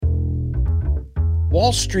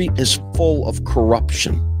Wall Street is full of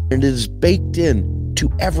corruption, and it is baked in to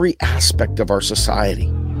every aspect of our society.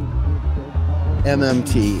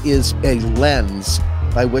 MMT is a lens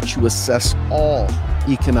by which you assess all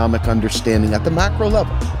economic understanding at the macro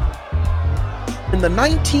level. In the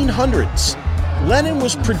 1900s, Lenin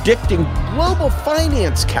was predicting global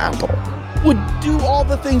finance capital would do all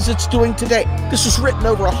the things it's doing today. This was written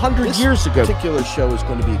over 100 years ago. This particular show is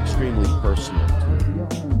going to be extremely personal.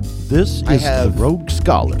 This is The Rogue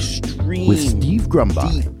Scholar with Steve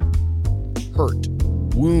Grumby. Deep hurt,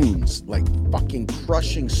 wounds, like fucking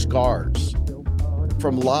crushing scars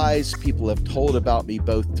from lies people have told about me,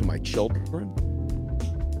 both to my children,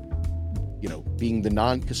 being the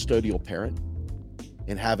non-custodial parent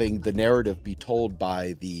and having the narrative be told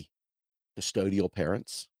by the custodial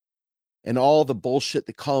parents, and all the bullshit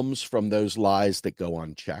that comes from those lies that go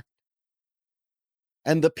unchecked.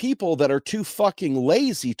 And the people that are too fucking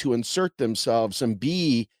lazy to insert themselves and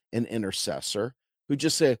be an intercessor, who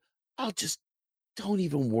just say, don't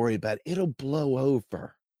even worry about it. It'll blow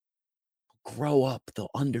over. Grow up. They'll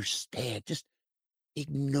understand. Just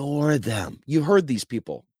ignore them. You heard these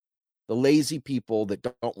people, the lazy people that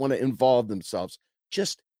don't want to involve themselves.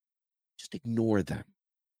 Just ignore them.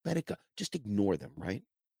 Let it go. Just ignore them, right?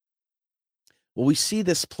 Well, we see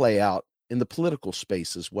this play out in the political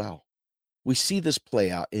space as well. We see this play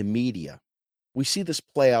out in media. We see this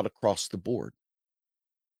play out across the board.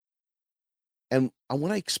 And I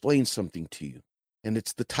want to explain something to you, and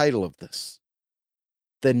it's the title of this.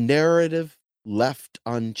 The narrative left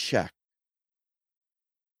unchecked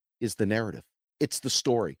is the narrative. It's the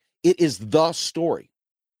story. It is the story.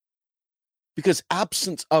 Because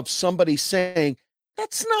absence of somebody saying,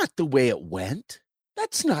 that's not the way it went.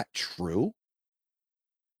 That's not true.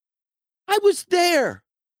 I was there.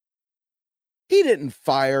 He didn't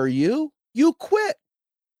fire you. You quit.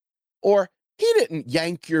 Or he didn't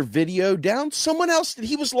yank your video down. Someone else did.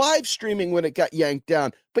 He was live streaming when it got yanked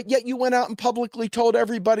down, but yet you went out and publicly told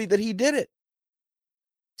everybody that he did it.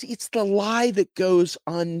 See, it's the lie that goes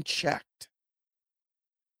unchecked.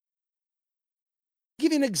 I'll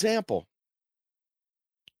give you an example.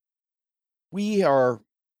 We are,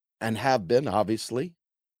 and have been, obviously,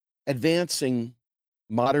 advancing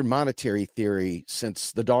modern monetary theory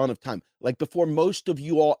since the dawn of time. Like before most of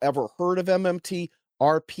you all ever heard of MMT,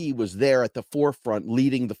 RP was there at the forefront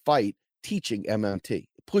leading the fight, teaching MMT,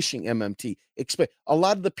 pushing MMT. A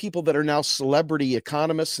lot of the people that are now celebrity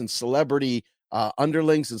economists and celebrity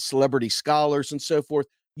underlings and celebrity scholars and so forth,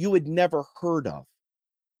 you had never heard of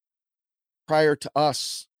prior to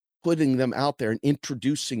us putting them out there and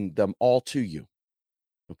introducing them all to you.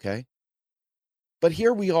 Okay? But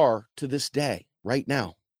here we are to this day, right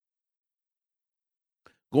now.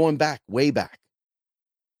 Going back, way back.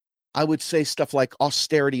 I would say stuff like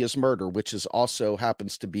austerity is murder, which is also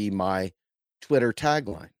happens to be my Twitter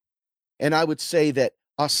tagline. And I would say that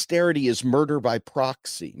austerity is murder by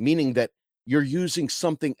proxy, meaning that you're using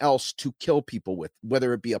something else to kill people with,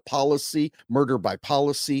 whether it be a policy, murder by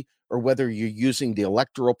policy, or whether you're using the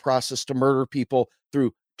electoral process to murder people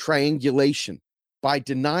through triangulation. By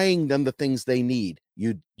denying them the things they need,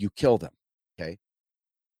 you kill them, okay?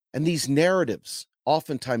 And these narratives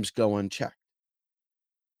oftentimes go unchecked.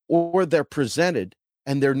 Or they're presented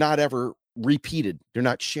and they're not ever repeated. They're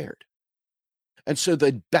not shared. And so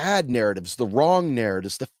the bad narratives, the wrong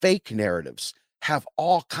narratives, the fake narratives have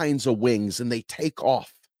all kinds of wings, and they take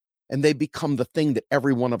off and they become the thing that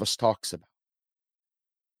every one of us talks about.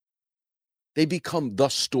 They become the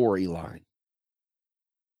storyline.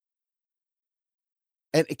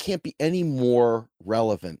 And it can't be any more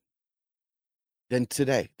relevant than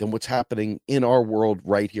today, than what's happening in our world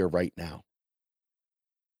right here, right now.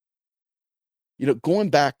 Going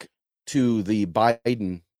back to the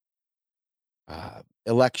Biden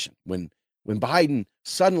election, when Biden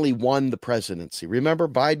suddenly won the presidency. Remember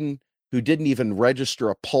Biden, who didn't even register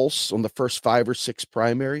a pulse on the first 5 or 6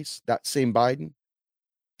 primaries? That same Biden?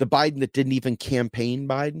 The Biden that didn't even campaign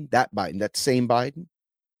Biden? That same Biden?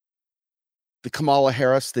 The Kamala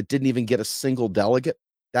Harris that didn't even get a single delegate?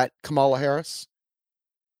 That Kamala Harris?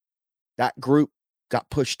 That group got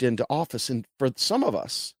pushed into office. And for some of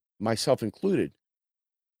us, myself included,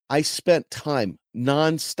 I spent time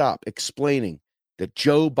nonstop explaining that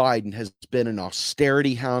Joe Biden has been an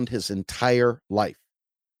austerity hound his entire life.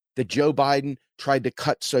 That Joe Biden tried to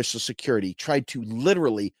cut Social Security, tried to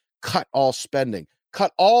literally cut all spending,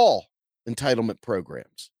 cut all entitlement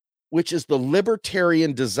programs, which is the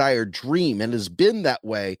libertarian desired dream and has been that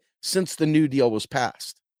way since the New Deal was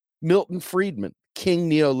passed. Milton Friedman, king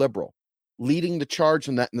neoliberal, leading the charge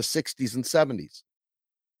on that in the 60s and 70s.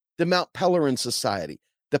 The Mount Pelerin Society,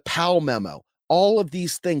 the Powell Memo, All of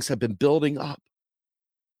these things have been building up.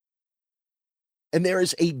 And there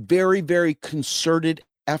is a very, very concerted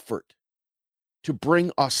effort to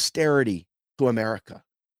bring austerity to America,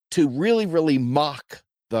 to really, really mock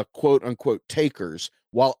the quote unquote takers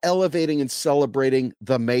while elevating and celebrating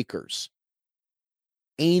the makers.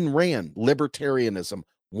 Ayn Rand, Libertarianism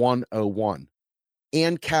 101.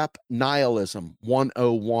 ANCAP Nihilism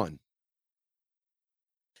 101.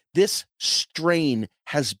 This strain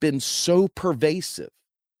has been so pervasive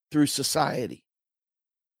through society.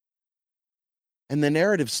 And the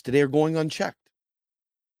narratives today are going unchecked.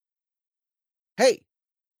 Hey,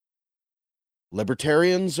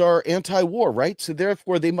 libertarians are anti-war, right? So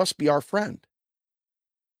therefore they must be our friend.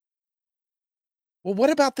 Well, what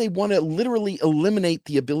about they want to literally eliminate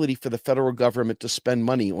the ability for the federal government to spend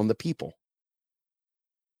money on the people?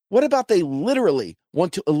 What about they literally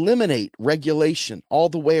want to eliminate regulation all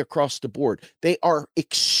the way across the board? They are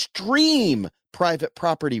extreme private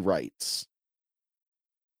property rights.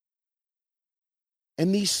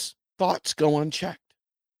 And these thoughts go unchecked.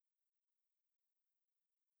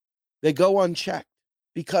 They go unchecked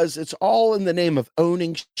because it's all in the name of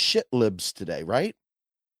owning shit libs today, right?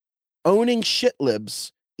 Owning shit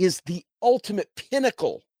libs is the ultimate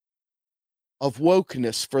pinnacle of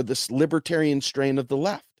wokeness for this libertarian strain of the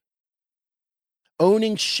left.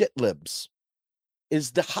 Owning shit libs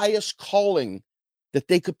is the highest calling that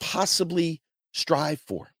they could possibly strive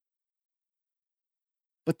for.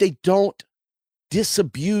 But they don't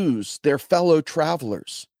disabuse their fellow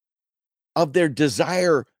travelers of their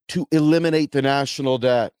desire to eliminate the national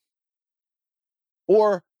debt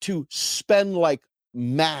or to spend like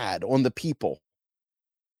mad on the people.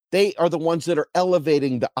 They are the ones that are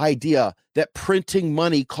elevating the idea that printing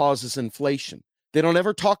money causes inflation. They don't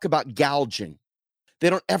ever talk about gouging. They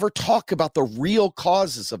don't ever talk about the real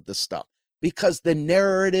causes of this stuff because the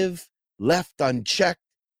narrative left unchecked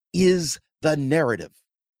is the narrative.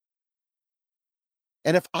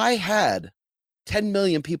 And if I had 10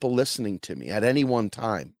 million people listening to me at any one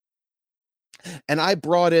time, and I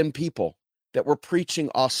brought in people that were preaching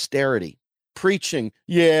austerity, preaching,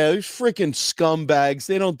 yeah, these freaking scumbags,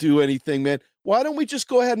 they don't do anything, man. Why don't we just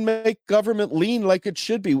go ahead and make government lean like it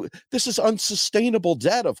should be? This is unsustainable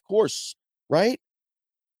debt, of course, right?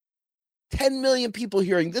 10 million people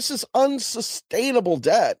hearing this is unsustainable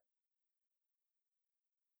debt.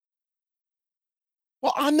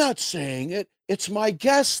 Well, I'm not saying it. It's my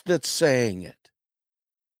guest that's saying it.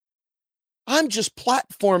 I'm just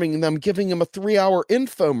platforming them, giving them a 3-hour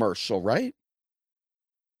infomercial, right?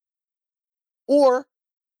 Or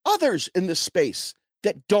others in this space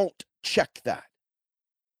that don't check that.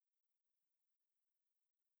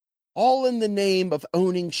 All in the name of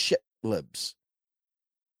owning shit libs.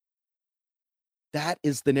 That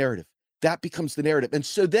is the narrative. That becomes the narrative. And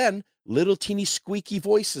so then little teeny squeaky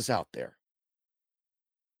voices out there.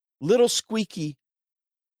 Little squeaky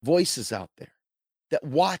voices out there that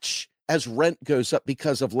watch as rent goes up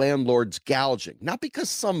because of landlords gouging, not because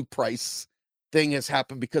some price thing has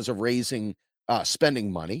happened because of raising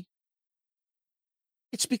spending money.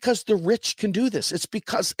 It's because the rich can do this. It's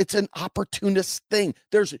because it's an opportunist thing.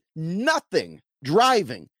 There's nothing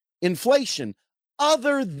driving inflation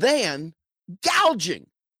other than gouging.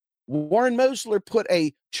 Warren Mosler put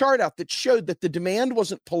a chart out that showed that the demand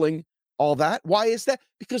wasn't pulling all that. Why is that?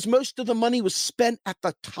 Because most of the money was spent at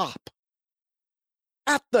the top.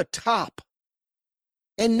 At the top.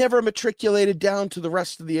 And never matriculated down to the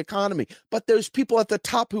rest of the economy. But those people at the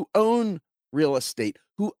top who own real estate,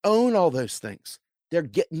 who own all those things, they're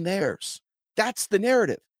getting theirs. That's the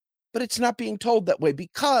narrative. But it's not being told that way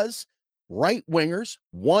because right-wingers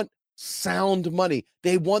want sound money.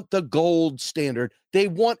 They want the gold standard. They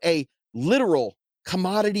want a literal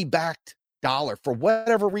commodity-backed dollar for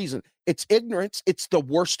whatever reason. It's ignorance. It's the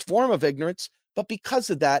worst form of ignorance. But because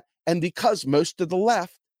of that, and because most of the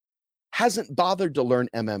left hasn't bothered to learn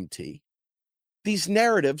MMT, these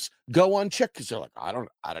narratives go unchecked because they're like, I don't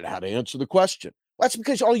know how to answer the question. Well, that's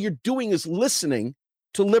because all you're doing is listening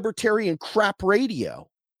to libertarian crap radio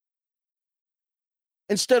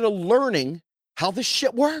instead of learning how this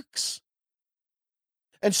shit works.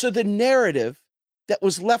 And so the narrative that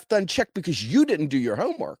was left unchecked because you didn't do your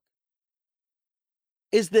homework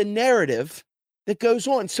is the narrative that goes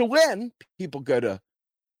on. So when people go to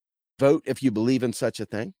vote, if you believe in such a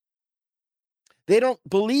thing, they don't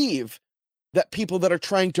believe that people that are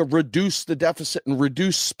trying to reduce the deficit and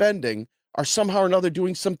reduce spending are somehow or another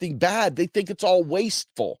doing something bad. They think it's all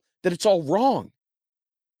wasteful, that it's all wrong.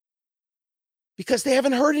 Because they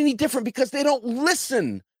haven't heard any different, because they don't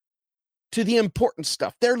listen to the important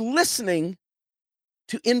stuff. They're listening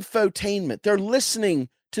to infotainment. They're listening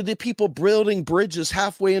to the people building bridges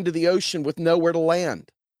halfway into the ocean with nowhere to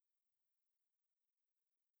land.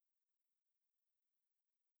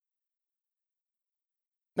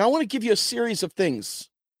 Now, I want to give you a series of things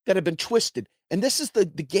that have been twisted. And this is the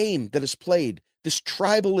game that is played, this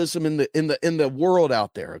tribalism in the world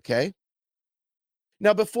out there, okay?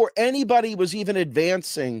 Now, before anybody was even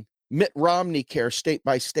advancing Mitt Romney care state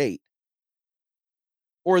by state,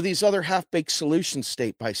 or these other half-baked solutions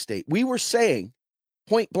state by state, we were saying,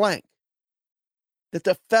 point blank, that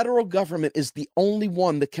the federal government is the only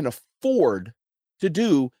one that can afford to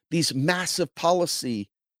do these massive policy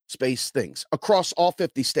space things across all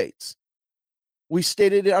 50 states. We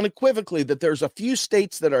stated unequivocally that there's a few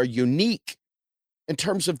states that are unique in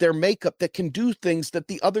terms of their makeup that can do things that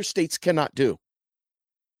the other states cannot do.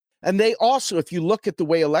 And they also, if you look at the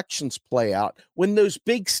way elections play out, when those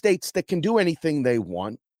big states that can do anything they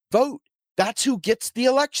want vote, that's who gets the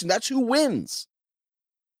election. That's who wins.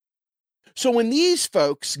 So when these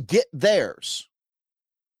folks get theirs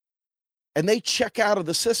and they check out of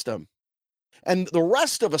the system, and the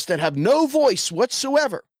rest of us that have no voice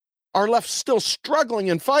whatsoever are left still struggling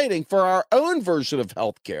and fighting for our own version of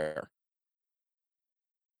healthcare,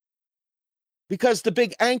 because the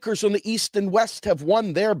big anchors on the East and West have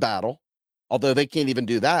won their battle, although they can't even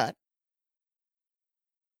do that.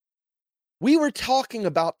 We were talking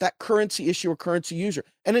about that currency issue or currency user.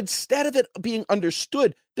 And instead of it being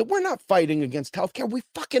understood that we're not fighting against healthcare, we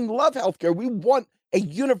fucking love healthcare. We want a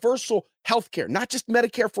universal healthcare, not just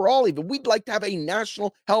Medicare for all even. We'd like to have a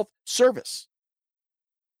national health service.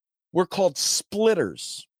 We're called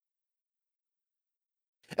splitters.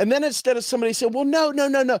 And then instead of somebody saying, well,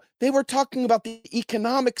 no, they were talking about the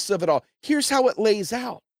economics of it all. Here's how it lays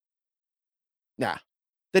out. Nah,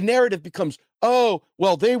 the narrative becomes, oh,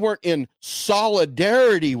 well, they weren't in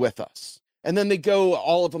solidarity with us. And then they go,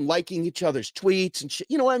 all of them liking each other's tweets and shit.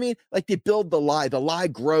 You know what I mean? Like they build the lie. The lie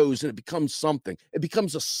grows and it becomes something. It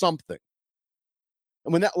becomes a something.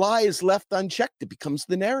 And when that lie is left unchecked, it becomes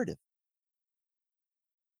the narrative.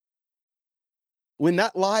 When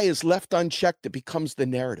that lie is left unchecked, it becomes the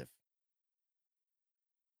narrative.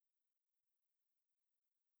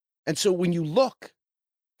 And so when you look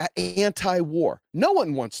at anti-war, no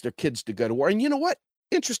one wants their kids to go to war. And you know what?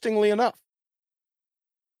 Interestingly enough,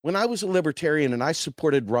 when I was a libertarian and I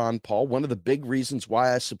supported Ron Paul, one of the big reasons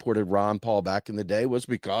why I supported Ron Paul back in the day was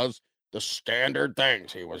because the standard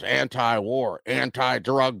things. He was anti-war,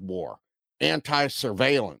 anti-drug war,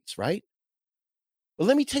 anti-surveillance, right? Well,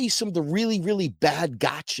 let me tell you some of the really, really bad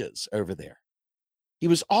gotchas over there. He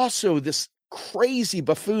was also this crazy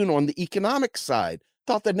buffoon on the economic side,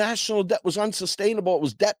 thought the national debt was unsustainable. It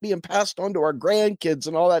was debt being passed on to our grandkids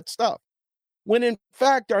and all that stuff. When in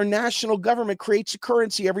fact, our national government creates a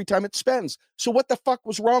currency every time it spends. So what the fuck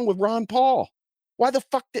was wrong with Ron Paul? Why the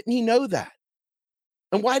fuck didn't he know that?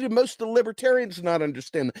 And why did most of the libertarians not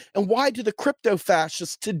understand that? And why do the crypto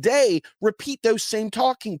fascists today repeat those same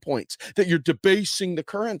talking points that you're debasing the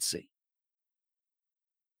currency?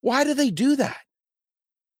 Why do they do that?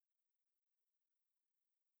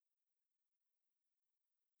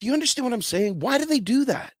 Do you understand what I'm saying? Why do they do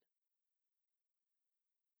that?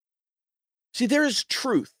 See, there is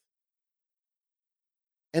truth.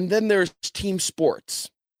 And then there's team sports.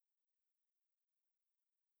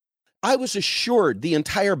 I was assured the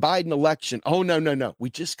entire Biden election, oh, no. We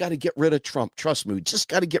just got to get rid of Trump. Trust me, we just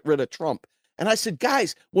got to get rid of Trump. And I said,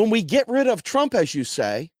 guys, when we get rid of Trump, as you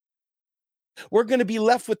say, we're going to be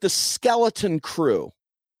left with the skeleton crew.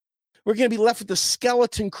 We're going to be left with the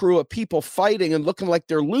skeleton crew of people fighting and looking like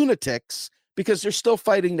they're lunatics because they're still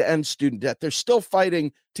fighting to end student debt. They're still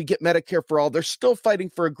fighting to get Medicare for all. They're still fighting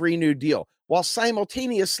for a Green New Deal, while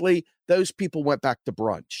simultaneously, those people went back to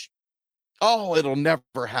brunch. Oh, it'll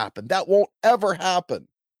never happen. That won't ever happen.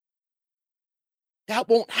 That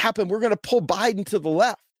won't happen. We're going to pull Biden to the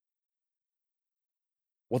left.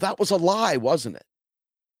 Well, that was a lie, wasn't it?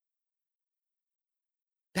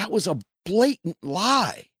 That was a blatant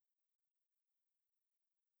lie.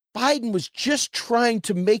 Biden was just trying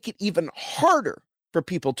to make it even harder for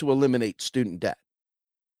people to eliminate student debt.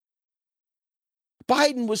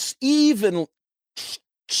 Biden was even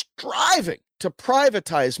striving to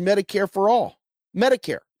privatize Medicare for all.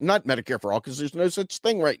 Medicare, not Medicare for all, because there's no such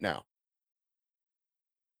thing right now.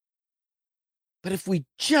 But if we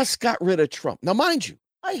just got rid of Trump, now mind you,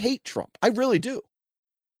 I hate Trump. I really do.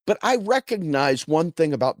 But I recognize one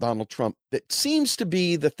thing about Donald Trump that seems to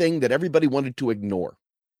be the thing that everybody wanted to ignore.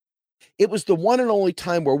 It was the one and only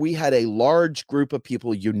time where we had a large group of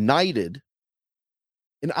people united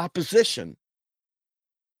in opposition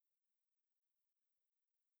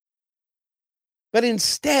But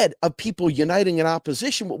instead of people uniting in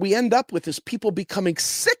opposition, what we end up with is people becoming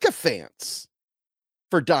sycophants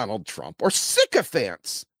for Donald Trump or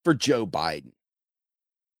sycophants for Joe Biden.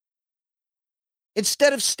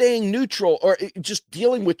 Instead of staying neutral or just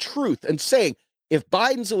dealing with truth and saying, if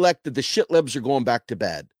Biden's elected, the shitlibs are going back to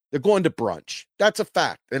bed. They're going to brunch. That's a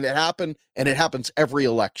fact. And it happened, and it happens every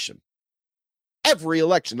election. Every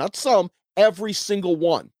election, not some, every single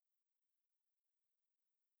one.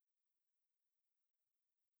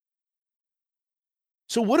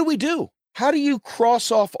 So what do we do? How do you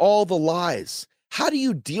cross off all the lies? How do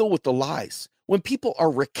you deal with the lies when people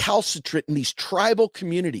are recalcitrant in these tribal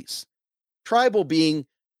communities? Tribal being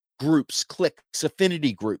groups, cliques,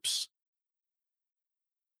 affinity groups.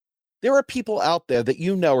 There are people out there that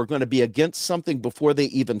you know are going to be against something before they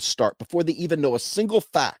even start, before they even know a single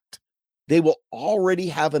fact. They will already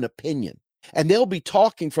have an opinion, and they'll be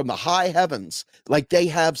talking from the high heavens like they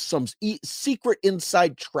have some secret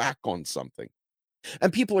inside track on something.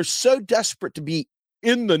 And people are so desperate to be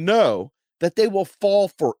in the know that they will fall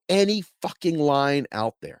for any fucking line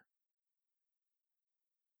out there.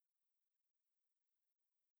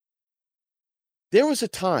 There was a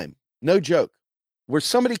time, no joke, where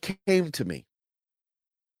somebody came to me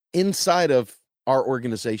inside of our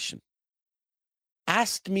organization,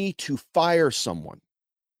 asked me to fire someone,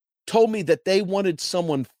 told me that they wanted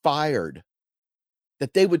someone fired,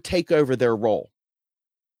 that they would take over their role.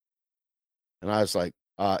 And I was like,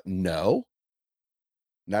 no,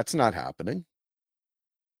 that's not happening.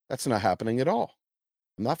 That's not happening at all.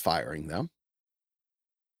 I'm not firing them.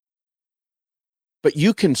 But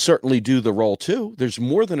you can certainly do the role too. There's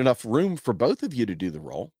more than enough room for both of you to do the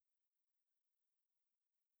role.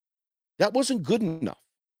 That wasn't good enough.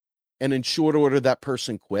 And in short order, that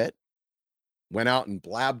person quit, went out and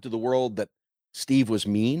blabbed to the world that Steve was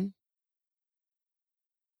mean.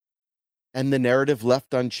 And the narrative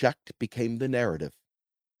left unchecked became the narrative.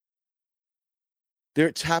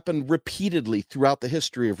 It's happened repeatedly throughout the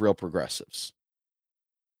history of real progressives.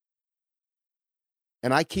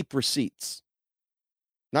 And I keep receipts.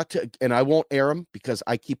 And I won't air them because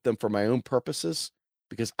I keep them for my own purposes,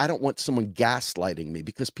 because I don't want someone gaslighting me,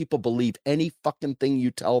 because people believe any fucking thing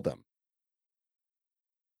you tell them.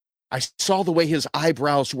 I saw the way his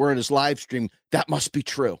eyebrows were in his live stream. That must be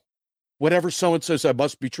true. Whatever so-and-so said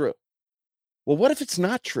must be true. Well, what if it's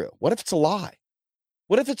not true? What if it's a lie?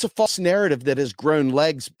 What if it's a false narrative that has grown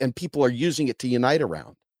legs and people are using it to unite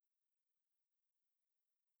around?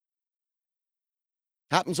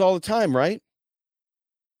 Happens all the time, right?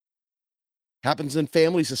 Happens in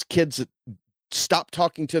families as kids that stop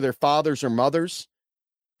talking to their fathers or mothers.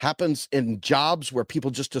 Happens in jobs where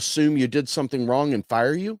people just assume you did something wrong and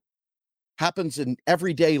fire you. Happens in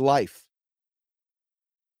everyday life.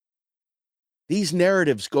 These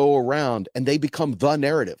narratives go around and they become the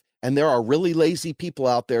narrative. And there are really lazy people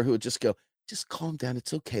out there who would just go, just calm down.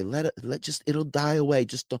 It's okay. It'll die away.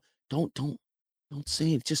 Just don't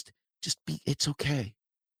say it. Just be, it's okay.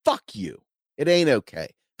 Fuck you. It ain't okay.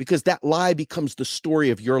 Because that lie becomes the story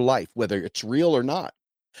of your life, whether it's real or not.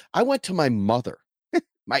 I went to my mother,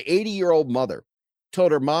 my 80-year-old mother,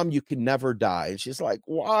 told her, Mom, you can never die. And she's like,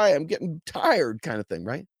 why? I'm getting tired, kind of thing,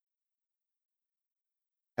 right?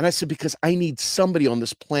 And I said, because I need somebody on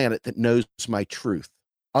this planet that knows my truth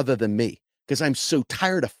other than me, because I'm so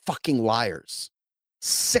tired of fucking liars,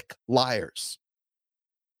 sick liars,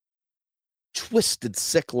 twisted,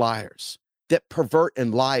 sick liars that pervert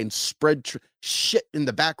and lie and spread shit in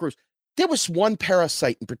the back rooms. There was one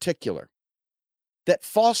parasite in particular that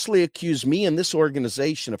falsely accused me and this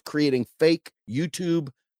organization of creating fake YouTube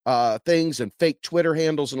things and fake Twitter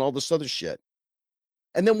handles and all this other shit.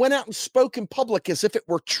 And then went out and spoke in public as if it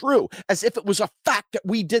were true, as if it was a fact that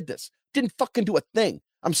we did this. Didn't fucking do a thing.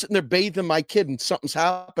 I'm sitting there bathing my kid and something's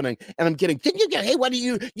happening and I'm getting, hey, what do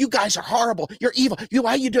you guys are horrible. You're evil.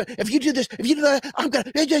 How you do it? If you do this, if you do that, I'm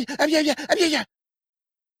gonna, yeah.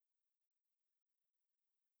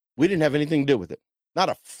 We didn't have anything to do with it. Not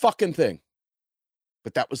a fucking thing.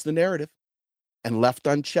 But that was the narrative. And left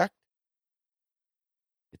unchecked,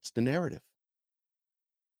 it's the narrative.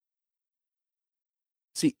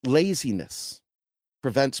 See, laziness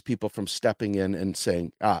prevents people from stepping in and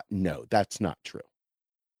saying, no, that's not true.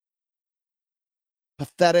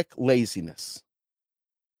 Pathetic laziness.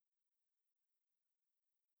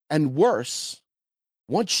 And worse,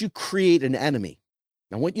 once you create an enemy.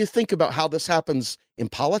 Now, when you think about how this happens in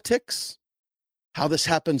politics, how this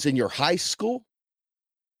happens in your high school,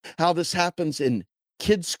 how this happens in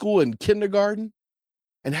kids' school and kindergarten,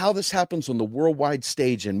 and how this happens on the worldwide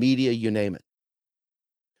stage and media, you name it.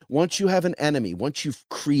 Once you have an enemy, once you've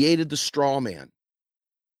created the straw man,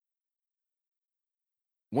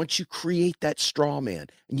 once you create that straw man,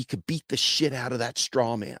 and you could beat the shit out of that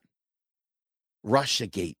straw man,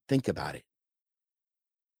 Russiagate, think about it.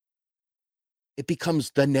 It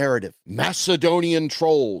becomes the narrative. Macedonian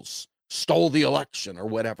trolls stole the election or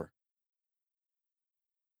whatever.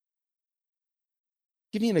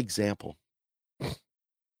 Give you an example.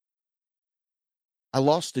 I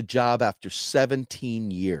lost a job after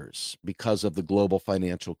 17 years because of the global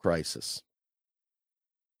financial crisis.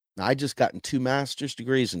 Now, I just gotten 2 master's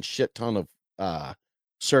degrees and shit ton of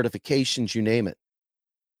certifications, you name it.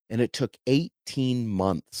 And it took 18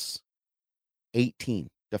 months, 18,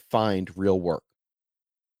 to find real work.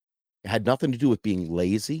 It had nothing to do with being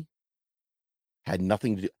lazy. Had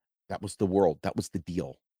nothing to do. That was the world. That was the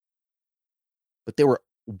deal. But they were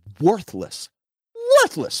worthless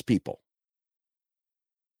people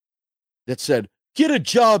that said, get a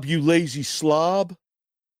job, you lazy slob.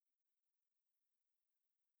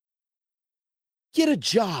 Get a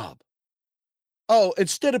job. Oh,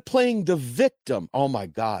 instead of playing the victim. Oh my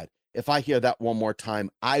God. If I hear that one more time,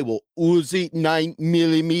 I will Uzi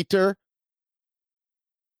 9mm.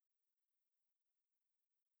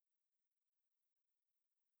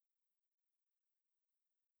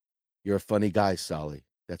 You're a funny guy, Sally.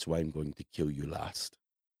 That's why I'm going to kill you last.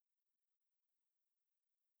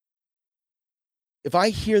 If I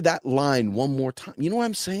hear that line one more time, you know what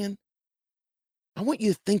I'm saying? I want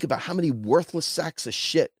you to think about how many worthless sacks of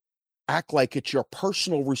shit act like it's your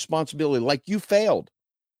personal responsibility, like you failed.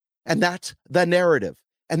 And that's the narrative.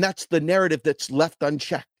 And that's the narrative that's left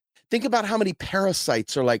unchecked. Think about how many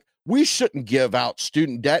parasites are like, we shouldn't give out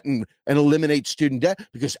student debt and eliminate student debt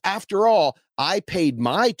because after all, I paid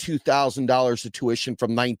my $2,000 of tuition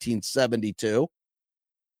from 1972.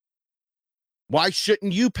 Why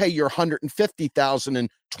shouldn't you pay your $150,000 in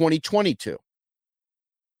 2022?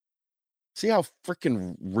 See how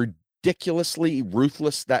freaking ridiculously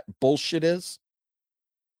ruthless that bullshit is?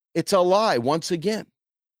 It's a lie once again.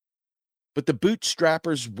 But the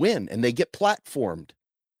bootstrappers win and they get platformed.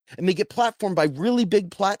 And they get platformed by really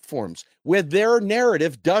big platforms where their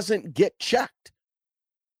narrative doesn't get checked.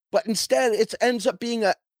 But instead, it ends up being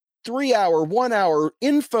a 3-hour, 1-hour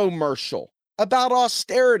infomercial about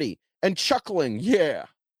austerity and chuckling. Yeah.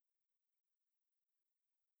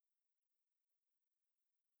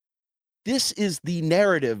 This is the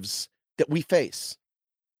narratives that we face.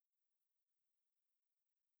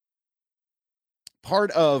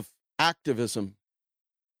 Part of activism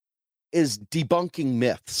is debunking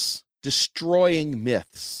myths, destroying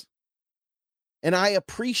myths. And I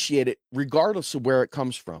appreciate it regardless of where it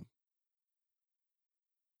comes from.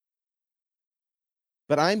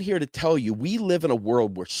 But I'm here to tell you, we live in a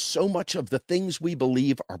world where so much of the things we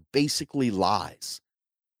believe are basically lies.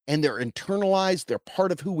 And they're internalized, they're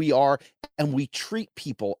part of who we are, and we treat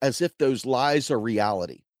people as if those lies are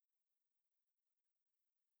reality.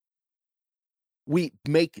 We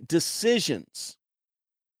make decisions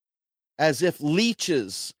as if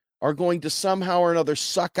leeches are going to somehow or another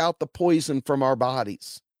suck out the poison from our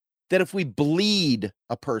bodies. That if we bleed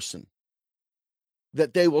a person,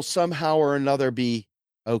 that they will somehow or another be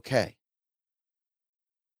okay.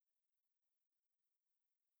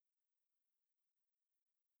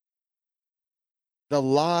 The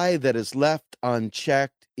lie that is left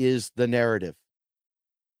unchecked is the narrative.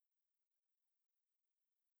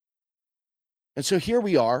 And so here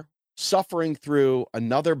we are, suffering through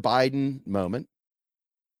another Biden moment.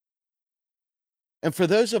 And for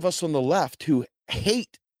those of us on the left who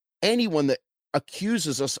hate anyone that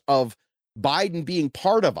accuses us of Biden being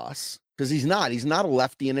part of us, because he's not a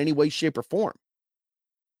lefty in any way, shape, or form.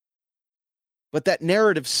 But that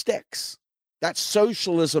narrative sticks. That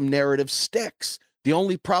socialism narrative sticks. The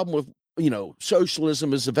only problem with,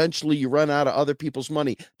 socialism is eventually you run out of other people's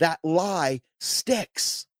money. That lie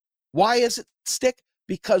sticks. Why does it stick?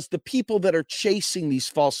 Because the people that are chasing these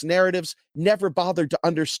false narratives never bothered to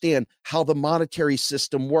understand how the monetary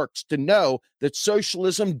system works, to know that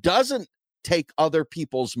socialism doesn't take other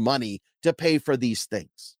people's money to pay for these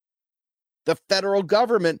things. The federal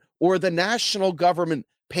government or the national government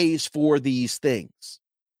pays for these things.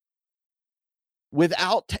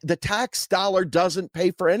 Without the tax dollar doesn't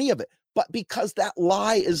pay for any of it. But because that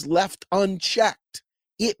lie is left unchecked,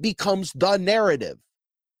 it becomes the narrative.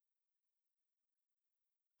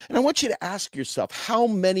 And I want you to ask yourself how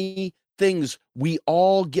many things we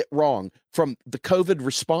all get wrong, from the COVID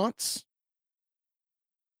response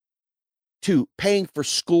to paying for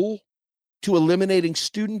school, to eliminating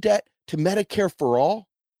student debt, to Medicare for all.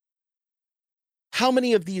 How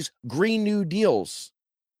many of these Green New Deals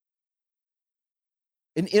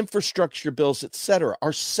and infrastructure bills, et cetera,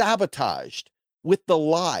 are sabotaged with the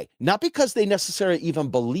lie, not because they necessarily even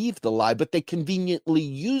believe the lie, but they conveniently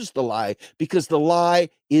use the lie because the lie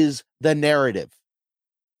is the narrative.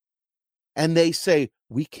 And they say,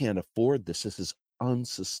 we can't afford this. This is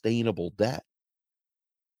unsustainable debt.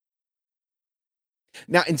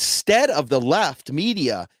 Now, instead of the left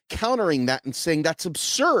media countering that and saying that's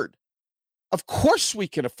absurd, of course we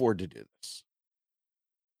can afford to do this.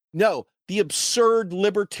 No, the absurd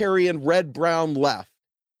libertarian red-brown left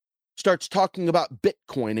starts talking about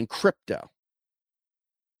Bitcoin and crypto.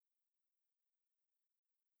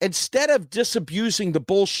 Instead of disabusing the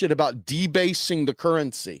bullshit about debasing the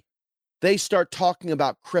currency, they start talking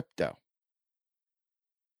about crypto.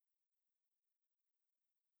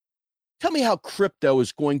 Tell me how crypto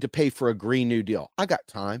is going to pay for a Green New Deal. I got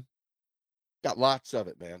time. Got lots of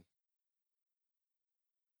it, man.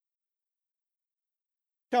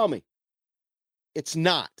 Tell me. It's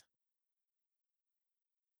not.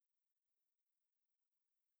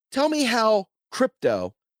 Tell me how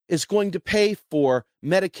crypto is going to pay for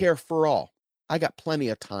Medicare for all. I got plenty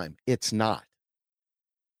of time. It's not.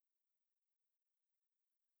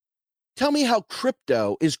 Tell me how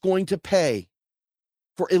crypto is going to pay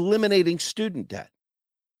for eliminating student debt.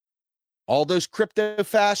 All those crypto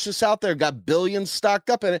fascists out there got billions stocked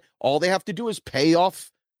up in it. All they have to do is pay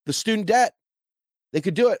off the student debt. They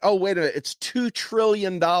could do it. Oh, wait a minute. It's $2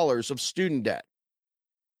 trillion of student debt.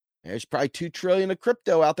 There's probably $2 trillion of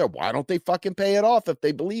crypto out there. Why don't they fucking pay it off if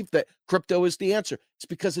they believe that crypto is the answer? It's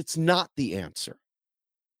because it's not the answer.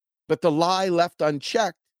 But the lie left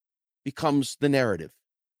unchecked becomes the narrative.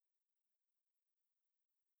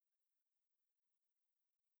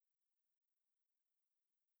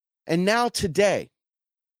 And now today,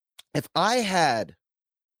 if I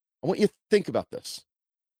want you to think about this.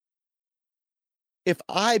 If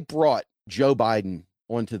I brought Joe Biden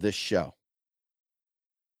onto this show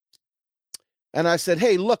and I said,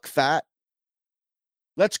 hey, look, fat,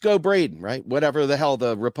 let's go Braden, right? Whatever the hell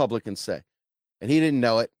the Republicans say. And he didn't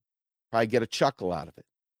know it. Probably get a chuckle out of it.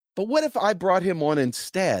 But what if I brought him on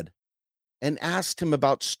instead and asked him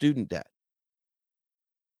about student debt?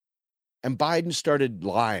 And Biden started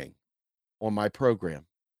lying on my program.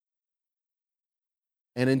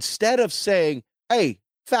 And instead of saying, hey,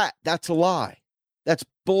 fat, that's a lie. That's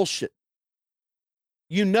bullshit.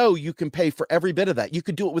 You know you can pay for every bit of that. You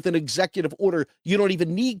could do it with an executive order. You don't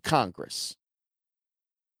even need Congress.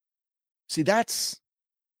 See, that's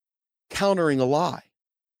countering a lie.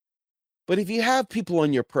 But if you have people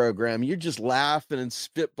on your program, you're just laughing and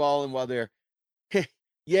spitballing while they're, hey,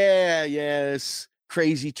 yeah, this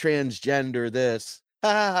crazy transgender, this.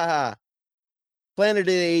 Ha ha ha ha. Planet of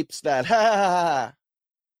the Apes, that. Ha ha ha.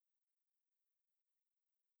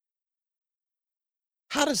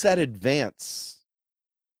 How does that advance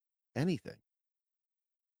anything?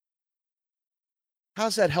 How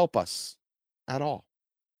does that help us at all?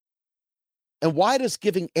 And why does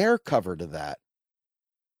giving air cover to that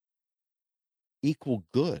equal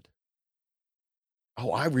good?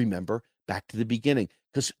 Oh, I remember back to the beginning,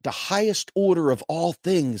 because the highest order of all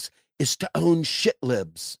things is to own shit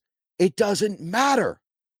libs. It doesn't matter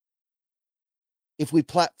if we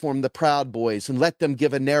platform the Proud Boys and let them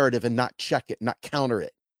give a narrative and not check it, not counter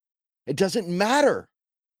it. It doesn't matter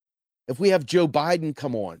if we have Joe Biden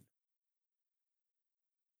come on.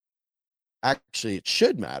 Actually, it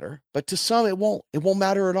should matter, but to some it won't. It won't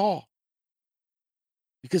matter at all.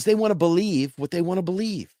 Because they want to believe what they want to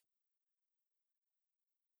believe.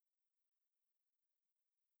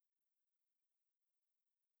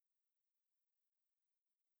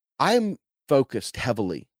 I'm focused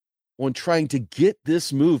heavily on trying to get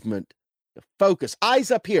this movement to focus. Eyes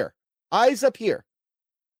up here. Eyes up here.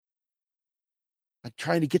 I'm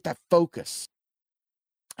trying to get that focus.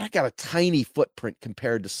 I got a tiny footprint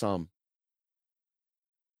compared to some.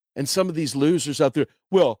 And some of these losers out there,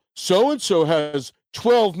 well, so-and-so has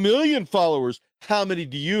 12 million followers. How many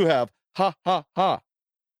do you have? Ha, ha, ha.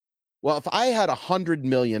 Well, if I had $100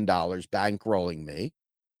 million bankrolling me,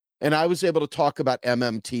 and I was able to talk about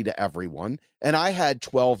MMT to everyone, and I had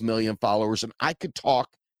 12 million followers, and I could talk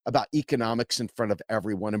about economics in front of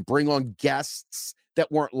everyone and bring on guests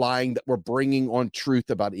that weren't lying, that were bringing on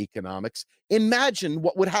truth about economics, imagine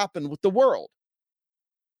what would happen with the world.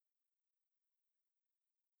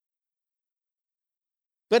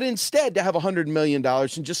 But instead, to have $100 million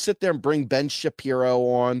and just sit there and bring Ben Shapiro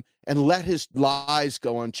on and let his lies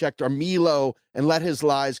go unchecked, or Milo and let his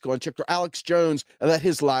lies go unchecked, or Alex Jones and let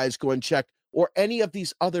his lies go unchecked, or any of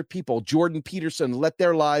these other people, Jordan Peterson, let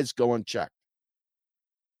their lies go unchecked.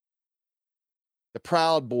 The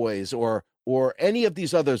Proud Boys or any of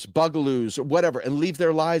these others, Bugaloos or whatever, and leave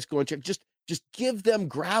their lies go unchecked. Just give them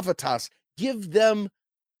gravitas. give them,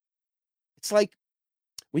 it's like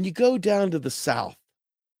when you go down to the South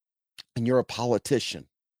and you're a politician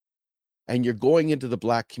and you're going into the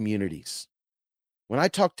Black communities. When I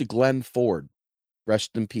talked to Glenn Ford,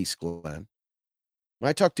 rest in peace, Glenn. When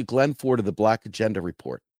I talked to Glenn Ford of the Black Agenda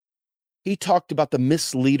Report, he talked about the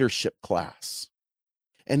misleadership class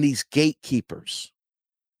and these gatekeepers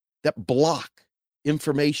that block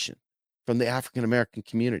information from the African American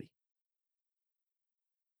community.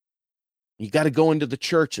 You got to go into the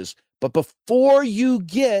churches. But before you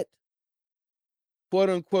get, quote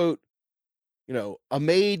unquote, a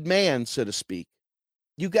made man, so to speak,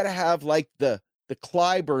 you got to have like the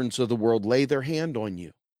Clyburns of the world lay their hand on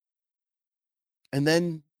you. And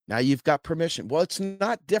then now you've got permission. Well, it's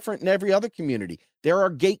not different in every other community. There are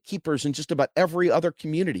gatekeepers in just about every other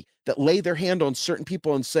community that lay their hand on certain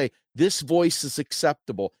people and say, this voice is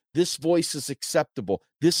acceptable. This voice is acceptable.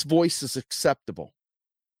 This voice is acceptable.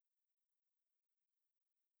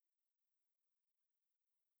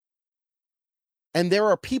 And there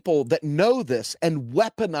are people that know this and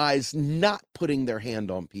weaponize not putting their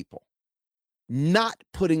hand on people, not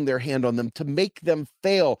putting their hand on them to make them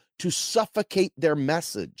fail, to suffocate their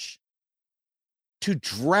message, to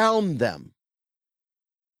drown them,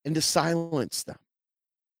 and to silence them.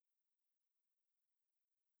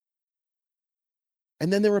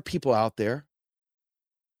 And then there are people out there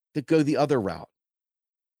that go the other route.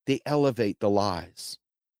 They elevate the lies,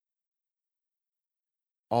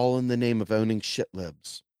 all in the name of owning shit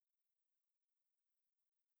libs.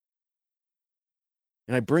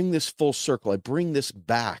 And I bring this full circle. I bring this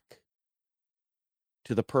back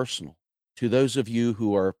to the personal, to those of you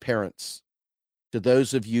who are parents, to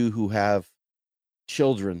those of you who have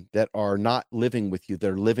children that are not living with you,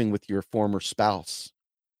 they're living with your former spouse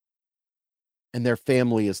and their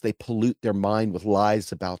family as they pollute their mind with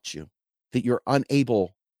lies about you that you're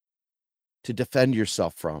unable to defend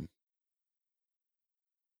yourself from.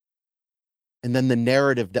 And then the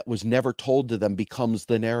narrative that was never told to them becomes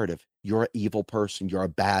the narrative. You're an evil person. You're a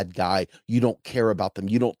bad guy. You don't care about them.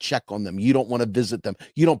 You don't check on them. You don't want to visit them.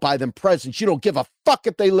 You don't buy them presents. You don't give a fuck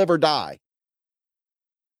if they live or die.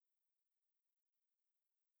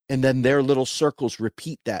 And then their little circles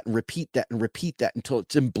repeat that and repeat that and repeat that until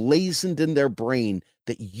it's emblazoned in their brain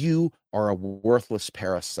that you are a worthless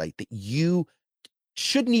parasite, that you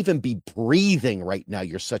shouldn't even be breathing right now.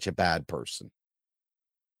 You're such a bad person.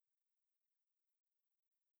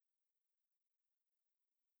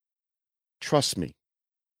 Trust me,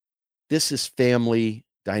 this is family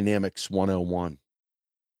dynamics 101.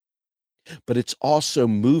 But it's also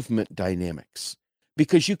movement dynamics,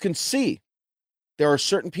 because you can see there are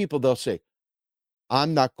certain people, they'll say,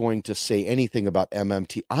 I'm not going to say anything about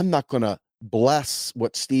MMT. I'm not going to bless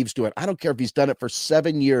what Steve's doing. I don't care if he's done it for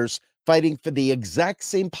 7 years, fighting for the exact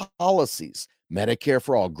same policies, Medicare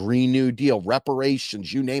for all, Green New Deal,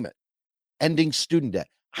 reparations, you name it, ending student debt.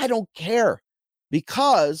 I don't care,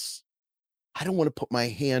 because I don't want to put my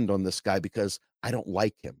hand on this guy because I don't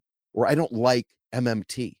like him or I don't like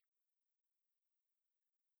MMT.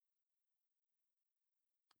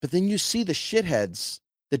 But then you see the shitheads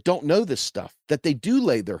that don't know this stuff, that they do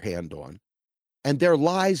lay their hand on, and their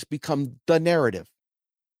lies become the narrative.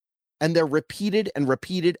 And they're repeated and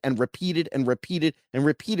repeated and repeated and repeated and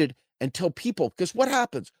repeated until people, because what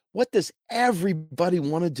happens? What does everybody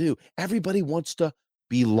want to do? Everybody wants to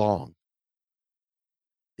belong.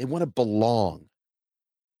 They want to belong.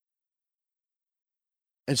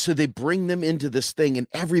 And so they bring them into this thing and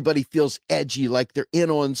everybody feels edgy, like they're in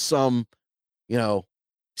on some,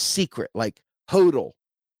 secret, like hodl.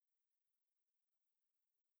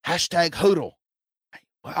 Hashtag hodl.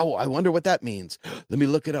 Wow, I wonder what that means. Let me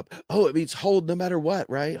look it up. Oh, it means hold no matter what,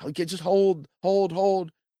 right? Okay, just hold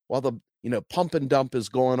while the, pump and dump is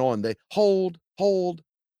going on. They hold, hodl.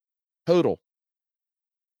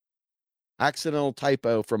 Accidental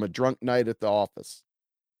typo from a drunk night at the office.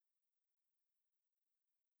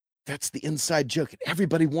 That's the inside joke. And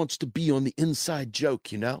everybody wants to be on the inside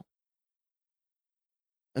joke, And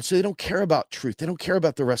so they don't care about truth. They don't care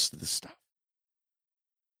about the rest of the stuff.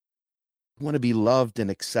 They want to be loved and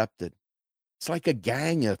accepted. It's like a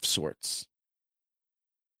gang of sorts.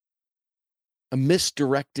 A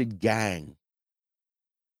misdirected gang.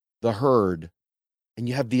 The herd. And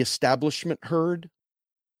you have the establishment herd.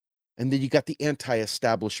 And then you got the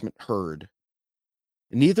anti-establishment herd.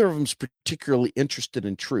 And neither of them is particularly interested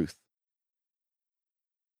in truth.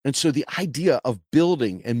 And so the idea of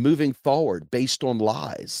building and moving forward based on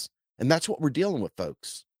lies, and that's what we're dealing with,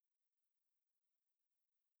 folks.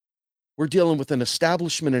 We're dealing with an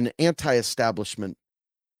establishment and an anti-establishment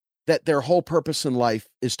that their whole purpose in life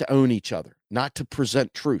is to own each other, not to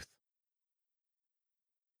present truth.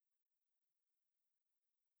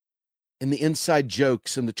 and the inside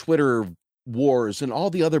jokes and the Twitter wars and all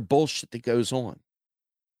the other bullshit that goes on.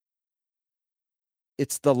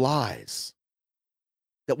 It's the lies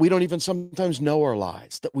that we don't even sometimes know are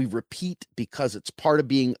lies, that we repeat because it's part of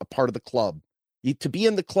being a part of the club. To be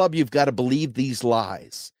in the club, you've got to believe these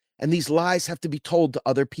lies. And these lies have to be told to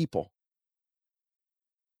other people.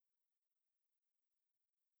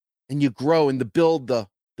 And you grow and build the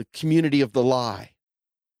community of the lie.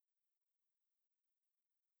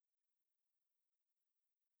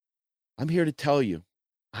 I'm here to tell you,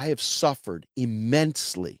 I have suffered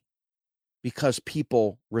immensely because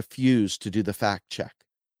people refused to do the fact check.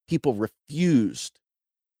 People refused.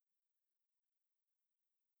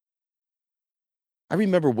 I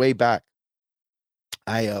remember way back,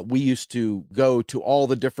 we used to go to all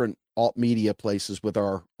the different alt media places with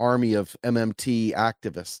our army of MMT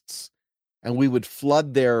activists, and we would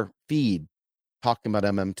flood their feed talking about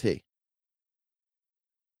MMT.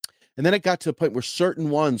 And then it got to a point where certain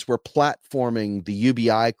ones were platforming the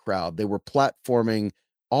UBI crowd. They were platforming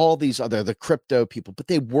all these the crypto people, but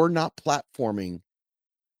they were not platforming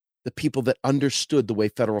the people that understood the way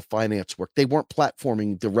federal finance worked. They weren't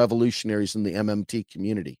platforming the revolutionaries in the MMT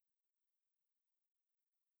community.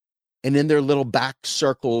 And in their little back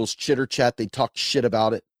circles, chitter chat, they talk shit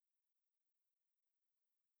about it.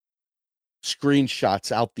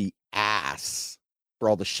 Screenshots out the ass for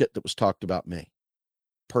all the shit that was talked about me,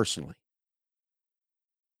 personally.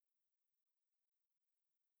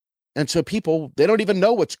 And so people, they don't even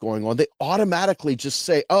know what's going on. They automatically just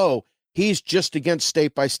say, oh, he's just against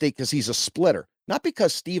state by state because he's a splitter. Not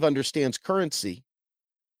because Steve understands currency.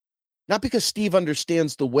 Not because Steve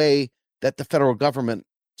understands the way that the federal government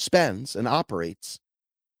spends and operates.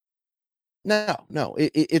 No,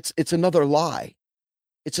 it's another lie.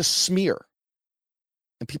 It's a smear.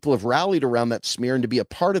 And people have rallied around that smear, and to be a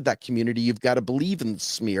part of that community, you've got to believe in the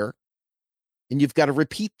smear, and you've got to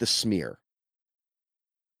repeat the smear.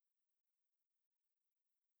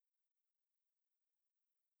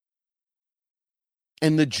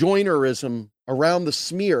 And the joinerism around the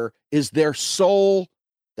smear is their soul,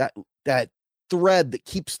 that thread that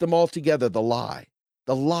keeps them all together, the lie.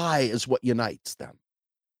 The lie is what unites them.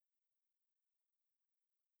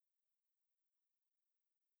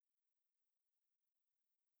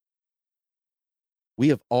 We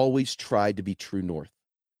have always tried to be true north.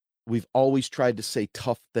 We've always tried to say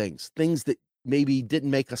tough things that maybe didn't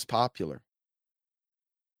make us popular.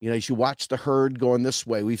 You know, as you watch the herd going this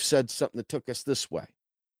way, we've said something that took us this way.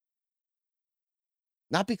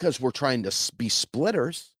 Not because we're trying to be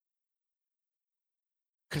splitters,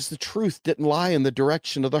 because the truth didn't lie in the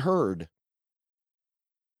direction of the herd.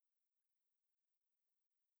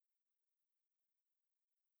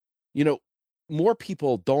 You know, more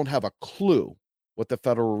people don't have a clue what the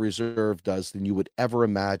Federal Reserve does than you would ever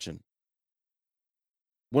imagine.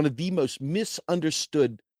 One of the most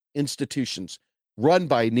misunderstood institutions, run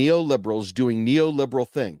by neoliberals doing neoliberal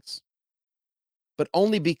things, but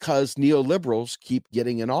only because neoliberals keep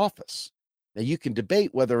getting in office. Now, you can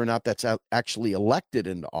debate whether or not that's actually elected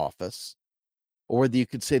into office, or whether you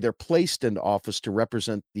could say they're placed into office to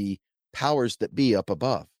represent the powers that be up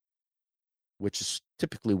above, which is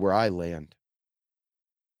typically where I land.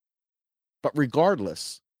 But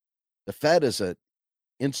regardless, the Fed as an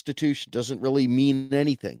institution doesn't really mean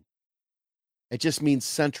anything. It just means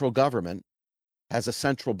central government has a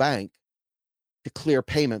central bank to clear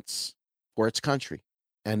payments for its country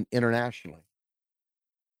and internationally.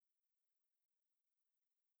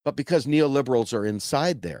 But because neoliberals are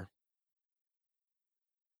inside there,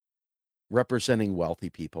 representing wealthy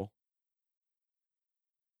people,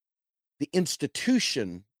 the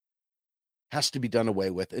institution has to be done away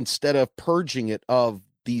with instead of purging it of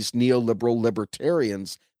these neoliberal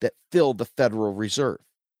libertarians that fill the Federal Reserve.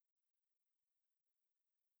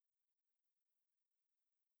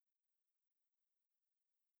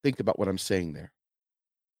 Think about what I'm saying there.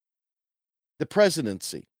 The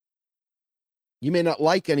presidency. You may not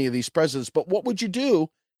like any of these presidents, but what would you do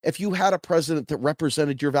if you had a president that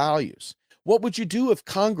represented your values? What would you do if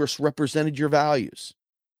Congress represented your values?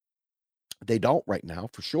 They don't right now,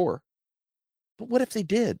 for sure. But what if they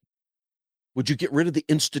did? Would you get rid of the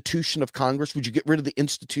institution of Congress? Would you get rid of the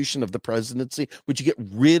institution of the presidency? Would you get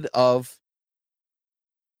rid of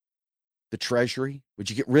the Treasury? Would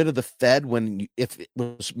you get rid of the Fed if it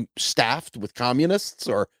was staffed with communists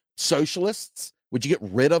or socialists? Would you get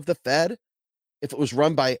rid of the Fed if it was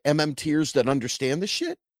run by MMTers that understand the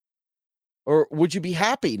shit? Or would you be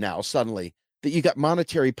happy now suddenly that you got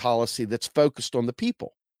monetary policy that's focused on the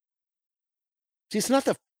people? See, it's not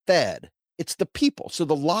the Fed, it's the people. So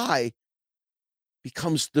the lie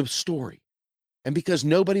becomes the story. And because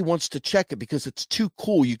nobody wants to check it because it's too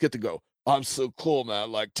cool, you get to go, I'm so cool,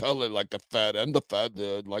 man. Like, totally like the Fed and the Fed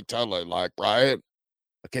did. Like, totally, like, right?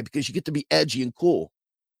 Okay, because you get to be edgy and cool.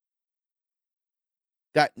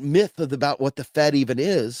 That myth about what the Fed even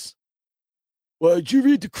is. Well, did you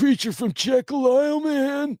read The Creature from Jekyll Isle,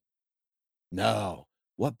 man? No.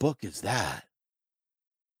 What book is that?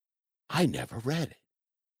 I never read it.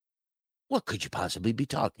 What could you possibly be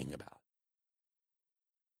talking about?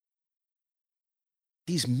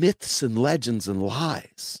 These myths and legends and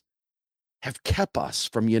lies have kept us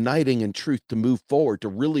from uniting in truth to move forward, to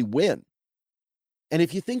really win. And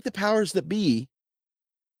if you think the powers that be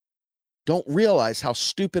don't realize how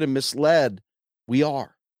stupid and misled we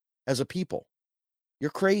are as a people, you're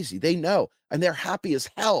crazy. They know. And they're happy as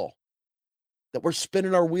hell that we're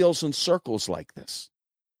spinning our wheels in circles like this.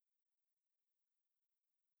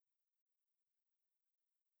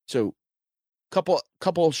 So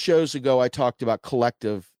couple shows ago, I talked about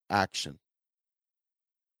collective action.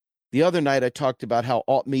 The other night, I talked about how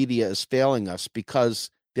alt media is failing us because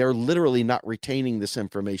they're literally not retaining this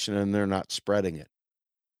information and they're not spreading it.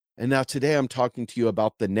 And now today, I'm talking to you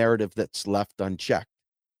about the narrative that's left unchecked,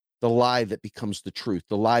 the lie that becomes the truth,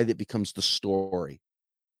 the lie that becomes the story.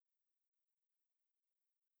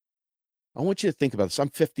 I want you to think about this. I'm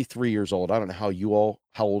 53 years old. I don't know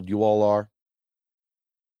how old you all are.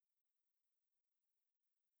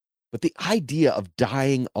 But the idea of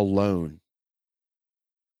dying alone,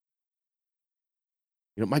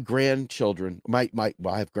 my grandchildren, well,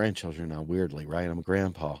 I have grandchildren now, weirdly, right? I'm a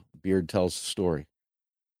grandpa. Beard tells the story.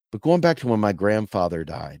 But going back to when my grandfather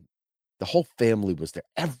died, the whole family was there.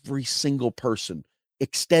 Every single person,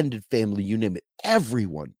 extended family, you name it,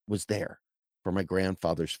 everyone was there for my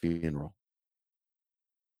grandfather's funeral.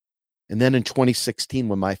 And then in 2016,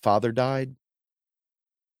 when my father died,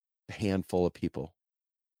 a handful of people.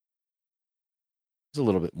 It was a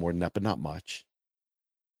little bit more than that, but not much.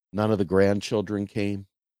 None of the grandchildren came.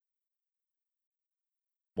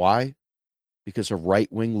 Why? Because of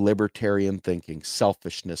right-wing libertarian thinking,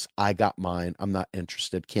 selfishness. I got mine. I'm not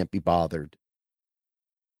interested. Can't be bothered.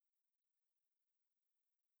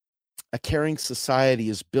 A caring society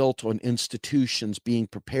is built on institutions being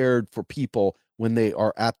prepared for people when they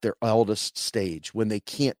are at their eldest stage, when they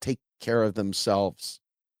can't take care of themselves.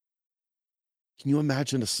 Can you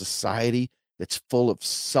imagine a society that's full of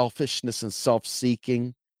selfishness and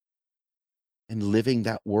self-seeking and living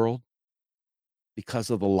that world because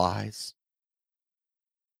of the lies?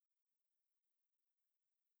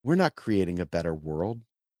 We're not creating a better world.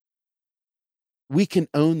 We can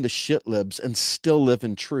own the shit libs and still live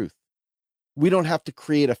in truth. We don't have to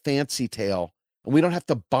create a fancy tale, and we don't have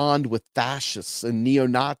to bond with fascists and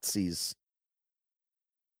neo-Nazis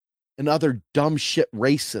and other dumb shit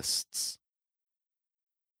racists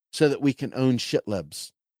so that we can own shit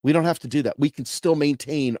libs. We don't have to do that. We can still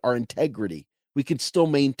maintain our integrity. We can still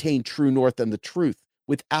maintain true north and the truth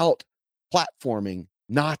without platforming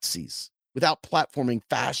Nazis, without platforming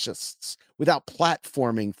fascists, without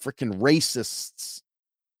platforming freaking racists.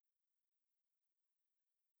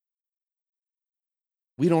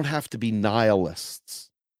 We don't have to be nihilists.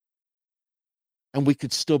 And we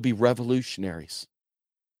could still be revolutionaries.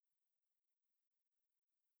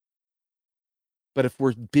 But if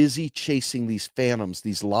we're busy chasing these phantoms,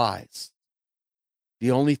 these lies,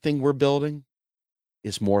 the only thing we're building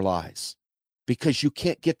is more lies. Because you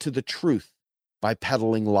can't get to the truth by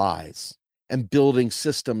peddling lies and building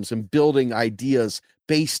systems and building ideas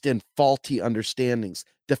based in faulty understandings.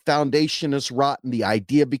 The foundation is rotten. The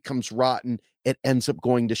idea becomes rotten. It ends up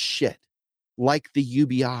going to shit, like the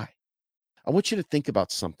UBI. I want you to think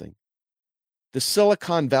about something. The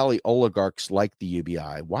Silicon Valley oligarchs like the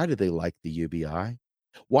UBI. Why do they like the UBI?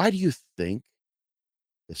 Why do you think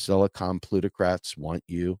the Silicon plutocrats want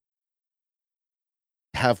you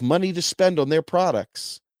to have money to spend on their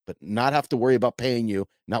products, but not have to worry about paying you,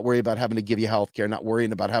 not worry about having to give you health care, not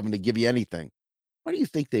worrying about having to give you anything? Why do you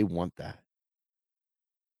think they want that?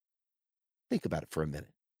 Think about it for a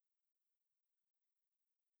minute.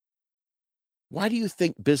 Why do you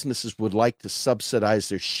think businesses would like to subsidize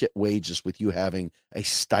their shit wages with you having a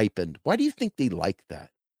stipend? Why do you think they like that?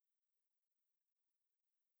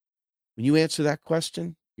 When you answer that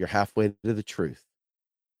question, you're halfway to the truth.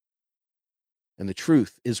 And the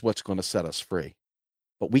truth is what's going to set us free.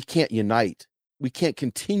 But we can't unite. We can't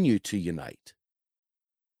continue to unite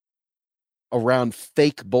around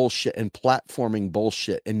fake bullshit and platforming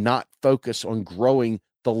bullshit and not focus on growing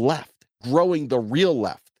the left, growing the real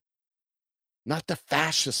left. Not the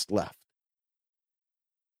fascist left.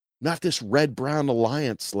 Not this red-brown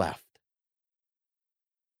alliance left.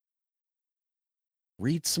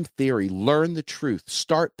 Read some theory, learn the truth,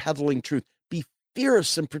 start peddling truth, be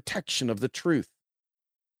fierce in protection of the truth.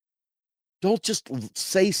 Don't just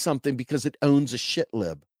say something because it owns a shit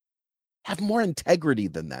lib. Have more integrity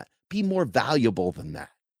than that. Be more valuable than that.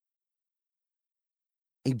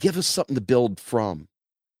 And give us something to build from,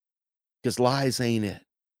 because lies ain't it.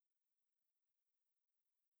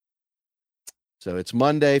 So it's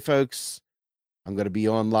Monday, folks. I'm going to be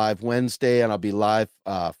on live Wednesday, and I'll be live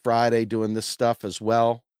Friday doing this stuff as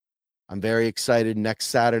well. I'm very excited. Next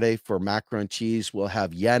Saturday for Macro and Cheese, we'll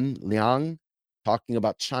have Yan Liang talking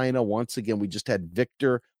about China. Once again, we just had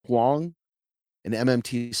Victor Huang, an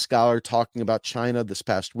MMT scholar, talking about China this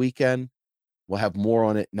past weekend. We'll have more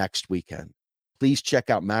on it next weekend. Please check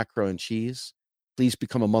out Macro and Cheese. Please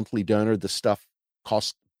become a monthly donor. This stuff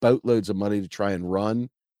costs boatloads of money to try and run.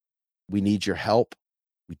 We need your help.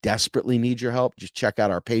 We desperately need your help. Just check out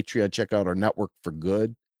our Patreon. Check out our network for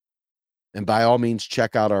good. And by all means,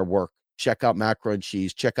 check out our work. Check out Macro and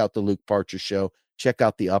Cheese. Check out the Luke Parcher Show. Check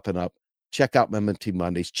out the Up and Up. Check out MMT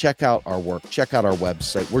Mondays. Check out our work. Check out our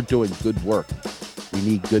website. We're doing good work. We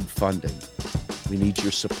need good funding. We need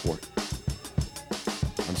your support.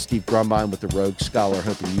 I'm Steve Grumbine with the Rogue Scholar,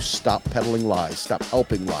 hoping you stop peddling lies, stop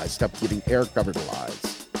helping lies, stop giving air-covered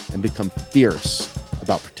lies, and become fierce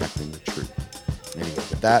about protecting the truth. Anyway,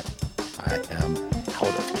 with that, I am out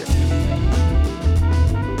of here.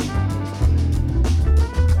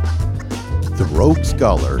 The Rogue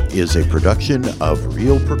Scholar is a production of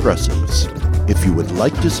Real Progressives. If you would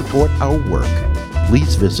like to support our work,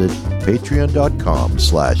 please visit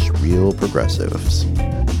patreon.com/realprogressives.